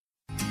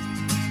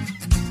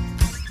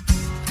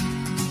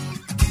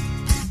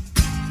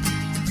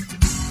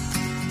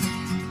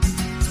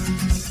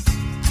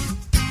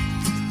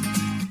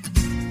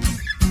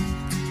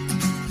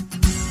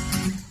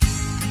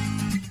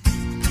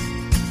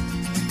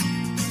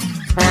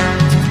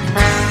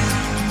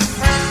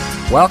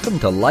Welcome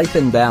to Life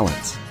in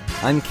Balance.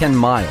 I'm Ken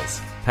Miles,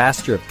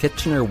 pastor of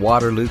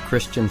Kitchener-Waterloo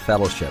Christian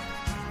Fellowship.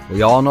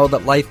 We all know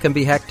that life can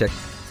be hectic,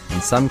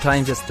 and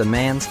sometimes its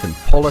demands can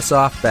pull us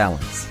off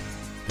balance.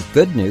 The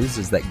good news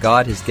is that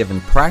God has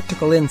given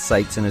practical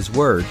insights in His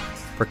Word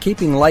for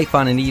keeping life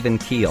on an even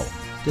keel,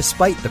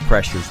 despite the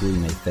pressures we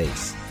may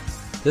face.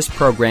 This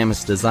program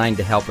is designed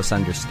to help us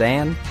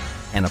understand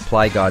and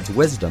apply God's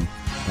wisdom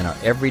in our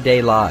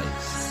everyday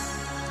lives.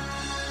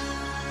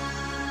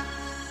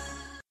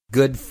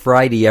 Good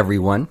Friday,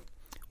 everyone.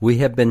 We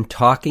have been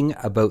talking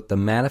about the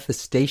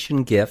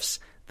manifestation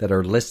gifts that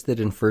are listed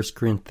in 1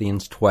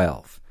 Corinthians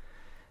 12.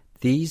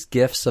 These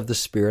gifts of the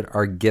Spirit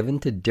are given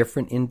to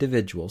different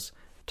individuals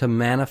to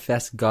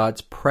manifest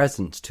God's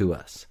presence to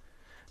us.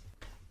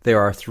 There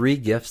are 3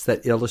 gifts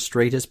that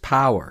illustrate His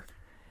power,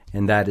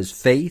 and that is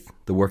faith,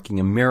 the working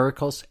of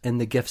miracles,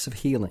 and the gifts of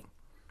healing.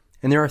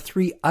 And there are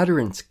 3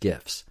 utterance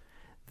gifts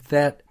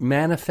that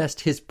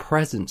manifest His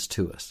presence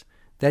to us,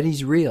 that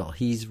He's real.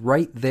 He's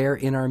right there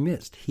in our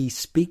midst. He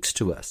speaks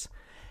to us.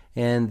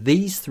 And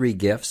these 3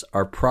 gifts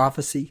are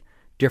prophecy,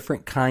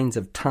 different kinds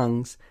of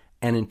tongues,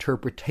 and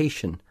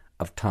interpretation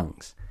of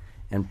tongues.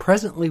 And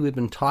presently we've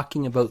been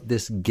talking about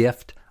this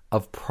gift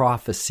of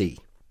prophecy.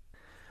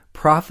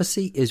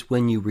 Prophecy is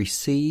when you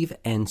receive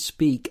and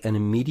speak an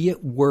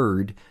immediate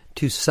word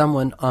to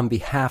someone on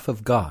behalf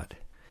of God.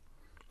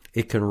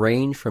 It can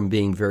range from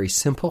being very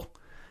simple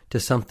to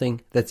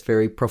something that's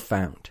very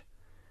profound.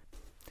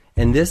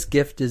 And this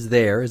gift is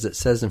there, as it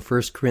says in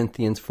 1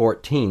 Corinthians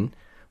 14,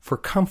 for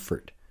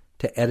comfort,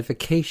 to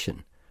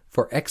edification,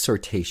 for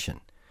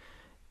exhortation.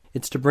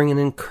 It's to bring an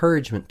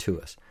encouragement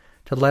to us,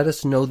 to let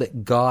us know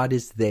that God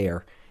is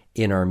there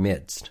in our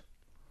midst.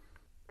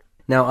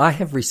 Now, I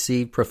have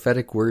received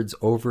prophetic words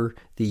over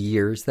the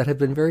years that have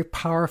been very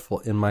powerful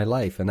in my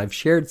life, and I've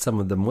shared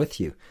some of them with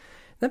you.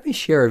 Let me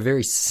share a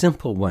very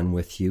simple one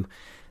with you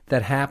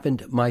that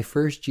happened my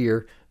first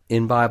year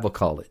in Bible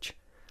college.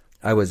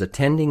 I was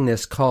attending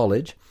this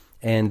college,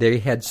 and they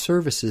had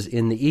services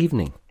in the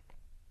evening.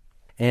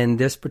 And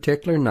this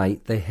particular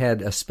night, they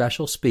had a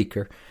special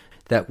speaker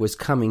that was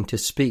coming to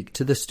speak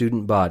to the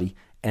student body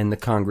and the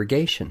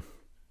congregation.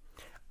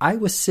 I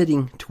was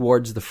sitting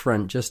towards the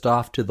front, just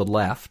off to the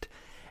left,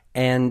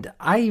 and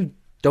I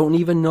don't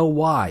even know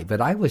why,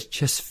 but I was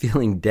just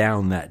feeling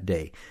down that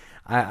day.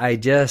 I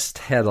just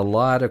had a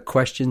lot of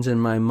questions in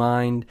my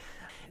mind,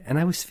 and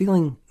I was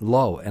feeling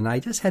low, and I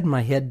just had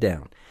my head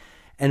down.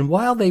 And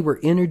while they were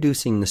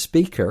introducing the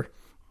speaker,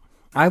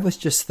 I was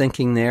just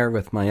thinking there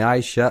with my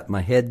eyes shut, my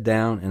head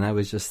down, and I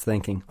was just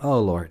thinking, oh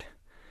Lord,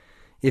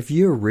 if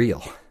you're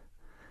real,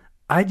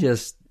 I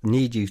just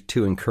need you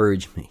to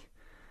encourage me.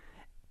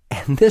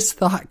 And this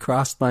thought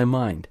crossed my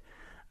mind.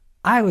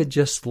 I would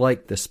just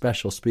like the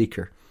special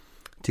speaker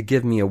to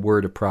give me a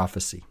word of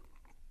prophecy.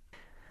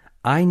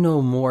 I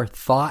no more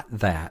thought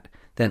that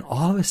than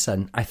all of a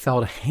sudden I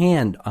felt a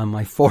hand on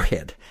my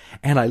forehead,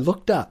 and I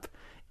looked up,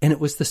 and it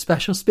was the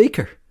special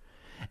speaker.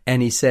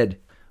 And he said,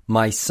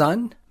 "My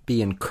son,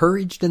 be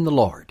encouraged in the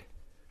Lord."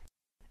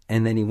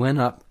 And then he went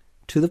up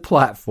to the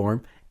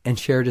platform and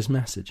shared his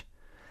message.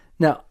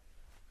 Now,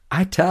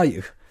 I tell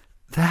you,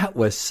 that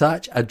was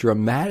such a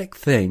dramatic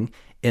thing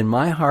in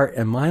my heart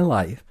and my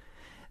life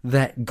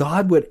that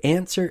God would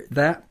answer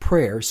that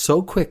prayer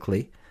so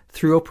quickly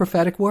through a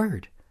prophetic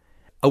word,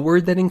 a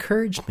word that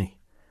encouraged me.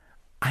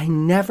 I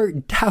never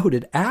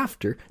doubted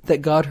after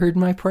that God heard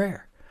my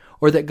prayer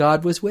or that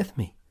God was with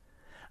me.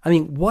 I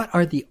mean, what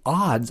are the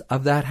odds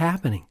of that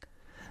happening?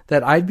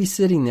 That I'd be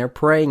sitting there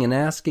praying and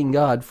asking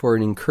God for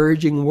an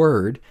encouraging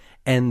word,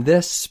 and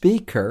this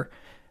speaker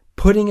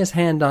putting his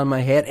hand on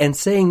my head and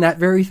saying that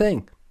very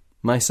thing.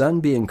 My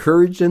son, be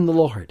encouraged in the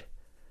Lord.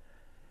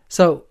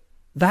 So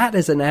that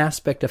is an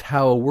aspect of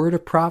how a word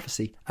of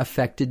prophecy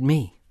affected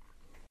me.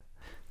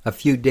 A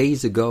few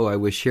days ago, I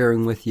was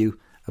sharing with you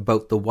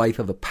about the wife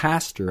of a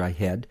pastor I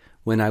had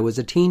when I was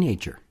a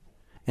teenager,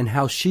 and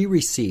how she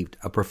received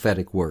a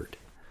prophetic word.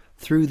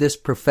 Through this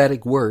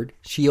prophetic word,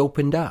 she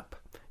opened up.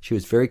 She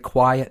was very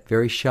quiet,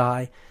 very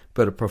shy,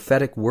 but a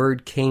prophetic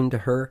word came to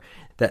her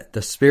that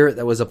the spirit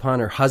that was upon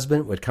her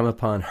husband would come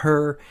upon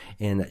her,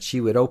 and that she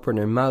would open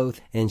her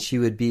mouth and she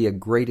would be a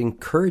great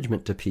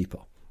encouragement to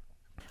people.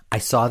 I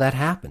saw that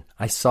happen.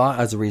 I saw,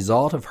 as a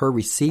result of her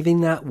receiving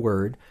that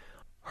word,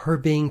 her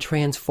being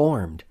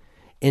transformed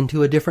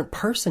into a different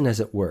person, as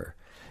it were.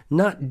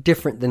 Not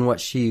different than what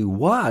she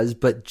was,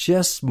 but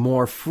just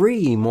more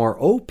free, more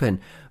open,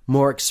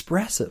 more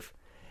expressive.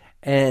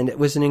 And it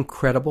was an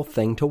incredible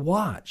thing to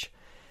watch.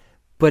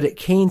 But it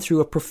came through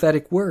a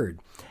prophetic word.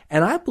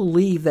 And I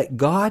believe that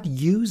God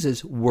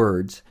uses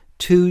words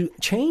to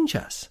change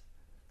us.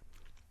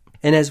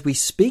 And as we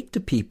speak to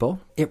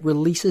people, it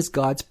releases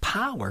God's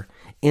power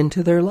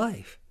into their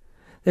life.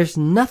 There's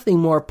nothing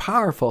more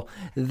powerful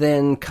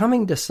than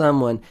coming to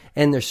someone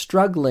and they're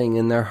struggling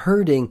and they're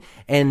hurting,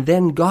 and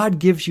then God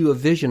gives you a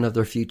vision of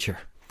their future.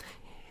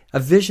 A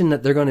vision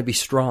that they're going to be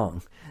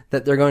strong,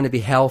 that they're going to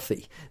be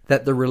healthy,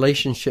 that their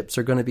relationships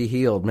are going to be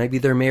healed. Maybe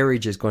their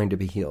marriage is going to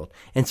be healed.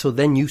 And so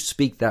then you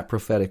speak that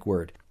prophetic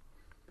word.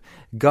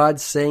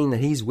 God's saying that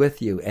He's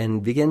with you,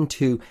 and begin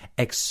to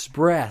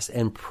express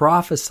and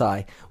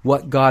prophesy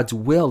what God's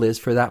will is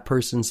for that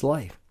person's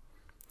life.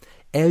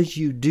 As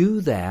you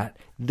do that,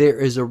 there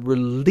is a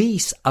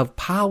release of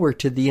power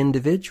to the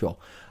individual.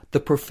 The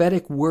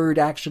prophetic word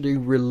actually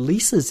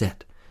releases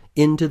it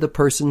into the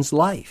person's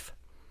life.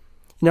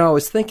 Now, I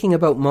was thinking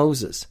about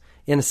Moses.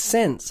 In a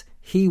sense,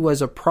 he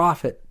was a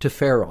prophet to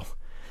Pharaoh.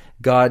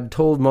 God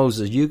told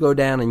Moses, you go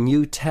down and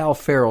you tell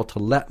Pharaoh to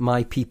let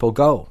my people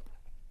go.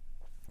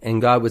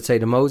 And God would say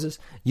to Moses,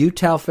 you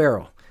tell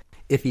Pharaoh,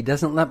 if he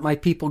doesn't let my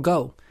people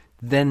go,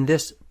 then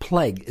this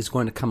plague is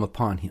going to come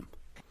upon him.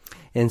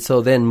 And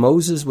so then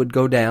Moses would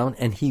go down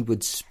and he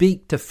would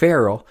speak to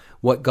Pharaoh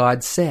what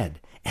God said.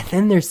 And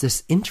then there's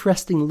this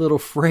interesting little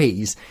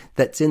phrase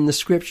that's in the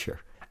scripture.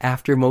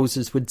 After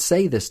Moses would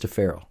say this to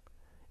Pharaoh,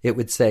 it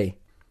would say,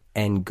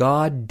 and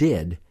God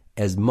did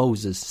as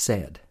Moses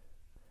said.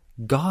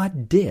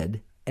 God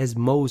did as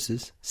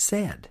Moses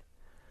said.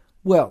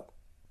 Well,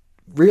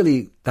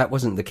 really, that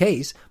wasn't the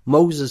case.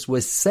 Moses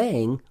was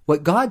saying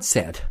what God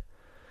said.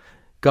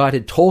 God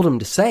had told him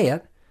to say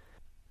it,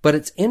 but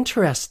it's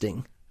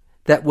interesting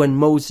that when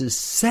Moses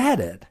said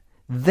it,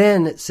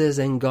 then it says,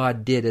 and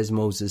God did as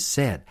Moses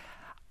said.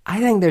 I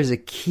think there's a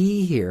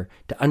key here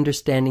to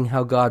understanding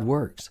how God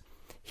works.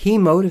 He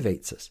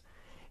motivates us.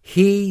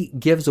 He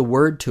gives a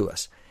word to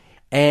us.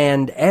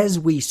 And as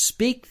we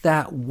speak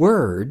that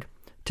word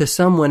to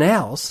someone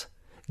else,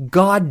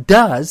 God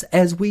does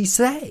as we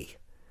say.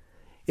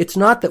 It's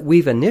not that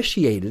we've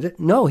initiated it.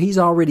 No, He's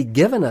already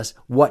given us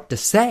what to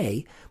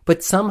say,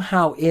 but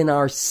somehow in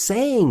our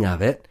saying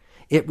of it,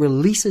 it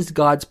releases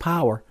God's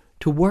power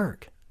to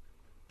work.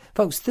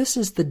 Folks, this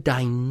is the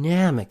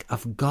dynamic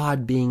of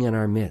God being in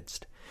our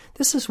midst.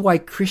 This is why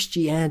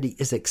Christianity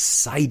is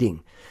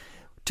exciting.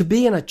 To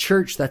be in a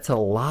church that's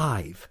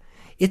alive.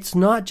 It's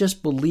not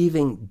just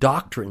believing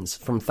doctrines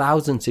from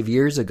thousands of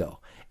years ago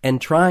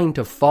and trying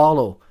to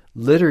follow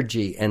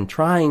liturgy and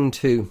trying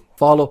to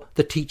follow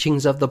the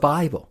teachings of the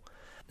Bible.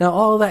 Now,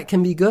 all of that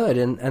can be good,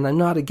 and I'm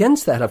not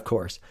against that, of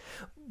course.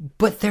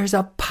 But there's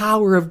a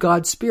power of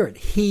God's Spirit.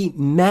 He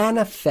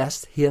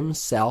manifests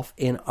Himself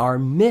in our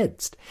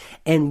midst,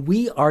 and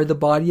we are the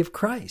body of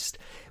Christ.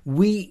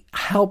 We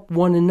help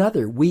one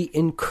another. We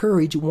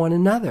encourage one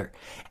another.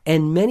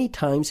 And many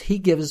times He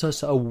gives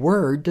us a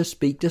word to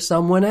speak to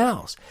someone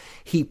else.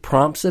 He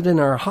prompts it in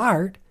our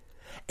heart.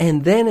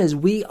 And then as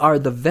we are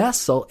the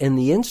vessel and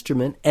the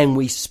instrument and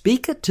we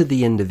speak it to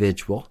the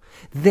individual,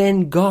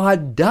 then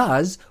God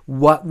does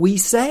what we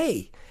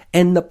say.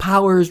 And the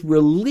power is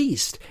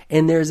released.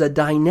 And there's a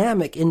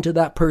dynamic into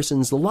that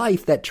person's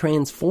life that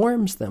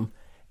transforms them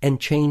and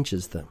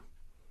changes them.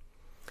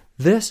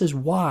 This is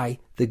why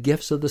the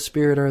gifts of the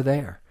Spirit are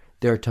there.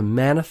 They're to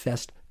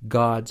manifest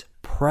God's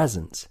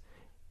presence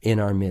in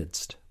our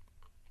midst.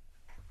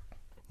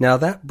 Now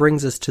that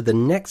brings us to the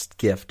next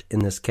gift in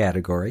this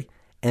category,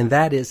 and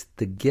that is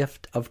the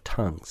gift of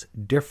tongues,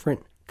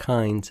 different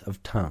kinds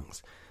of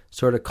tongues,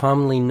 sort of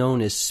commonly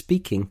known as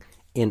speaking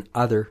in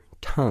other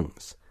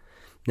tongues.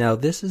 Now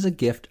this is a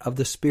gift of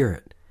the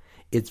Spirit.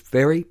 It's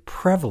very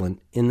prevalent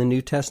in the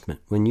New Testament.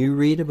 When you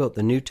read about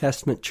the New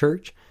Testament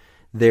church,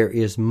 there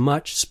is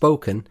much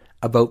spoken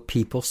about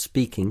people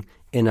speaking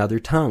in other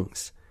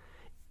tongues.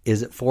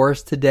 Is it for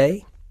us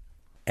today?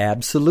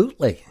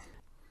 Absolutely.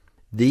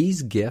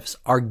 These gifts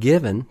are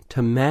given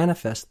to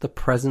manifest the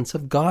presence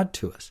of God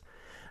to us.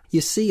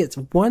 You see, it's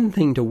one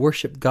thing to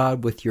worship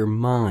God with your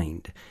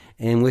mind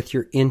and with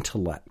your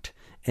intellect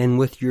and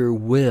with your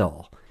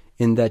will,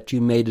 in that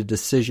you made a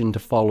decision to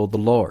follow the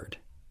Lord.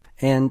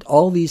 And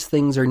all these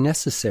things are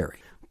necessary.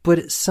 But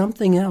it's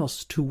something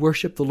else to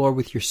worship the Lord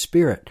with your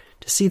spirit,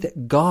 to see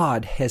that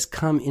God has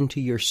come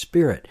into your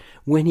spirit.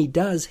 When He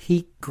does,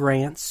 He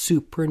grants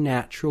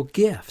supernatural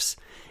gifts.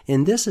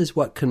 And this is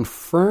what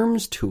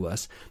confirms to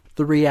us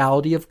the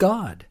reality of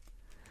God.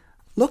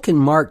 Look in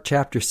Mark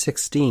chapter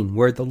 16,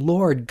 where the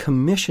Lord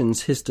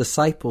commissions His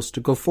disciples to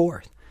go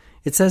forth.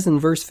 It says in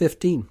verse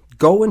 15,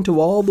 "Go into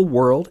all the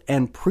world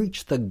and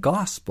preach the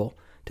gospel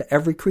to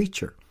every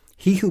creature.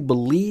 He who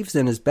believes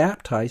and is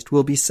baptized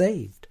will be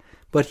saved,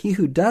 but he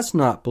who does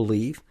not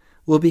believe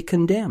will be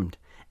condemned.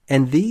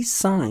 And these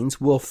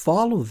signs will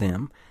follow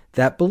them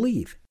that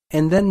believe."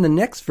 And then the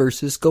next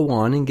verses go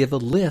on and give a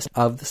list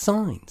of the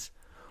signs.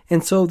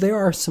 And so there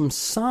are some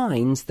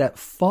signs that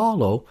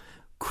follow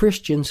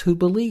Christians who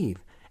believe.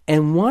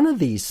 And one of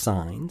these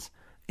signs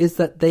is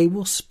that they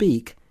will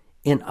speak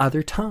in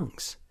other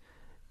tongues.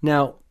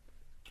 Now,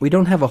 we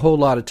don't have a whole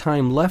lot of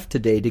time left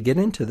today to get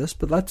into this,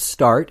 but let's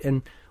start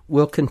and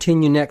we'll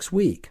continue next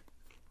week.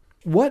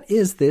 What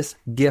is this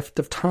gift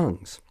of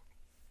tongues?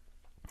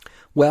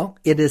 Well,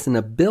 it is an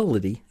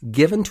ability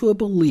given to a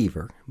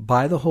believer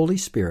by the Holy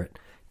Spirit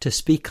to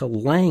speak a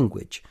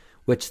language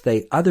which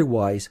they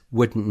otherwise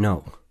wouldn't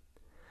know.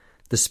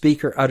 The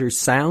speaker utters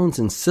sounds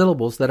and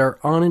syllables that are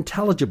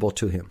unintelligible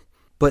to him,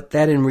 but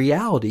that in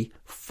reality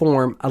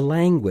form a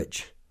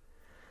language.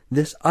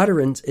 This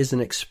utterance is an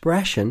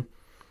expression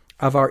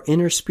of our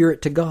inner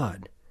spirit to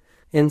God.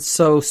 And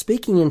so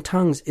speaking in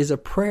tongues is a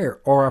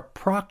prayer or a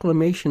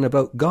proclamation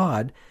about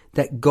God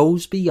that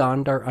goes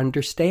beyond our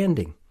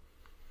understanding.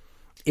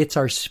 It's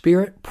our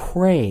spirit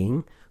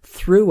praying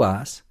through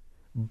us,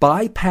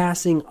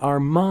 bypassing our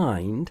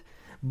mind,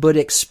 but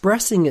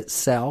expressing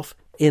itself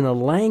in a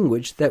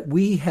language that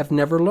we have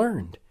never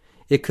learned.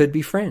 It could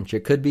be French,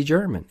 it could be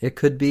German, it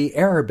could be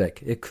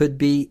Arabic, it could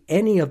be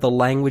any of the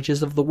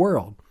languages of the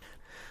world.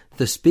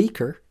 The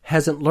speaker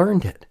hasn't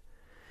learned it,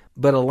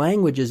 but a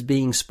language is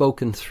being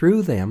spoken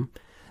through them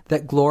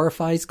that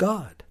glorifies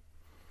God.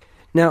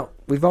 Now,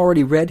 we've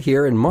already read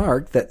here in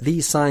Mark that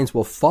these signs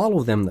will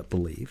follow them that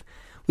believe.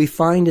 We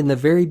find in the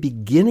very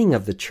beginning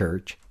of the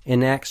church,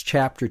 in Acts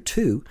chapter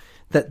 2,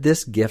 that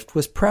this gift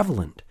was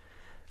prevalent.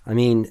 I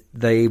mean,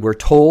 they were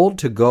told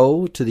to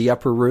go to the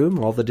upper room,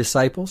 all the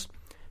disciples,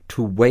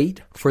 to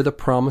wait for the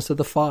promise of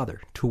the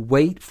Father, to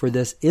wait for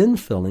this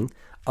infilling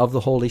of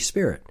the Holy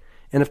Spirit.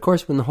 And of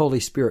course, when the Holy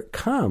Spirit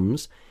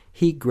comes,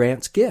 He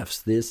grants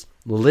gifts. This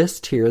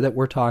list here that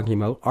we're talking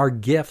about are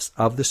gifts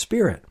of the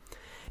Spirit.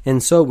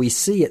 And so we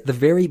see at the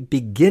very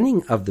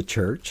beginning of the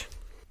church,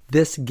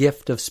 this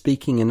gift of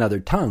speaking in other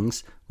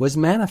tongues was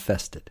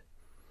manifested.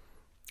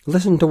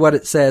 Listen to what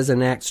it says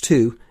in Acts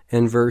 2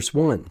 and verse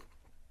 1.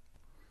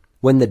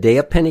 When the day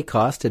of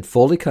Pentecost had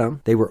fully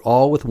come, they were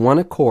all with one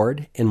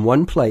accord in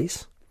one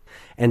place,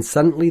 and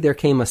suddenly there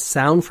came a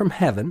sound from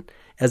heaven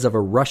as of a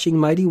rushing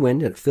mighty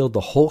wind, and it filled the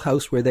whole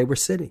house where they were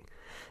sitting.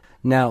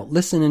 Now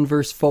listen in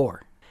verse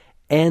 4.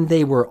 And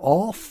they were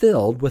all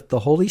filled with the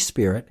Holy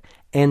Spirit,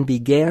 and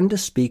began to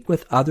speak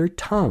with other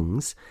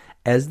tongues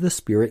as the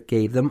Spirit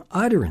gave them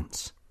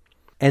utterance.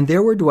 And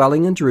there were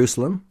dwelling in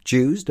Jerusalem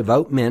Jews,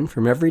 devout men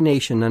from every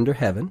nation under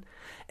heaven.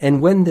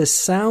 And when this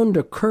sound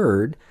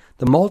occurred,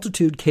 the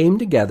multitude came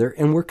together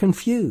and were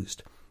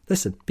confused.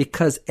 Listen,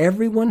 because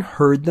everyone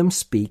heard them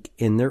speak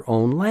in their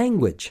own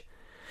language.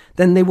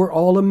 Then they were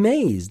all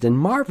amazed and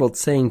marveled,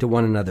 saying to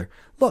one another,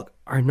 Look,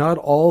 are not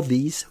all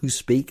these who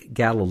speak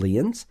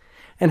Galileans?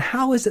 And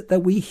how is it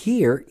that we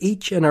hear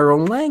each in our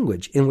own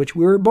language in which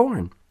we were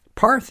born?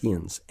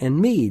 Parthians and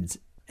Medes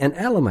and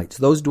Elamites,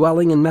 those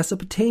dwelling in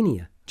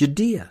Mesopotamia,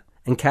 Judea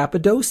and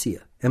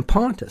Cappadocia and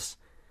Pontus.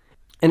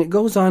 And it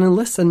goes on and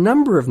lists a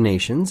number of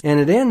nations, and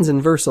it ends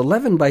in verse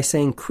 11 by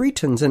saying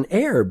Cretans and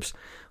Arabs.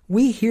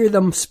 We hear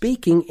them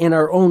speaking in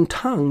our own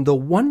tongue the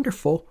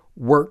wonderful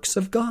works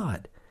of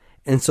God.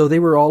 And so they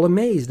were all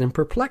amazed and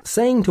perplexed,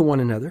 saying to one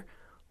another,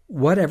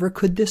 Whatever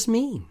could this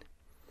mean?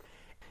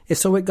 And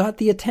so it got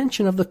the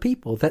attention of the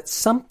people that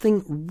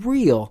something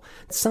real,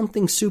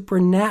 something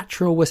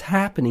supernatural was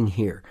happening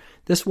here.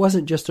 This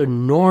wasn't just a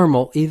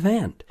normal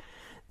event.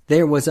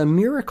 There was a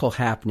miracle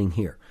happening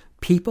here.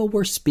 People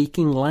were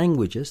speaking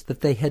languages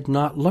that they had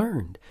not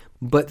learned,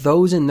 but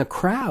those in the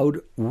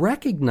crowd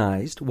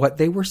recognized what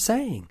they were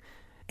saying,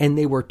 and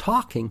they were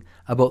talking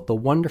about the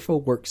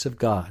wonderful works of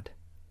God.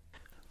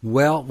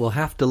 Well, we'll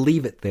have to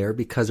leave it there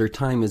because our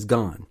time is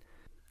gone,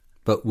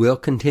 but we'll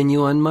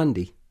continue on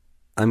Monday.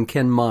 I'm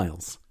Ken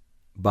Miles.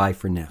 Bye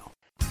for now.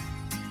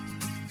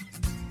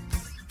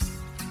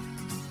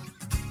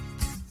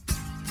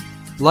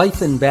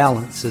 Life in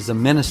Balance is a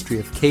ministry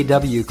of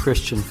KW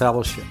Christian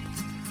Fellowship.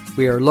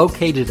 We are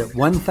located at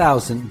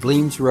 1000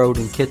 Bleams Road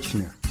in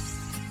Kitchener.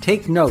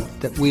 Take note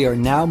that we are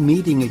now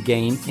meeting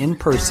again in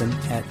person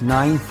at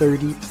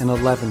 9:30 and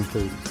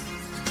 11:30.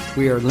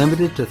 We are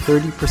limited to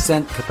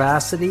 30%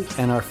 capacity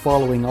and are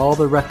following all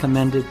the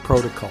recommended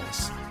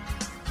protocols.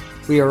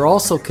 We are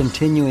also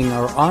continuing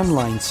our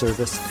online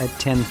service at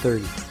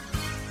 10:30.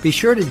 Be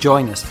sure to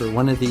join us for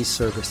one of these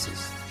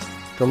services.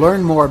 To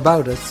learn more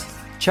about us,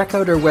 check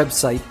out our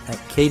website at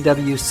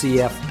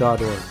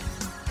kwcf.org.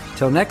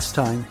 Till next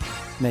time,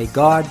 may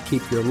God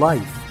keep your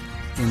life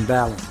in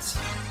balance.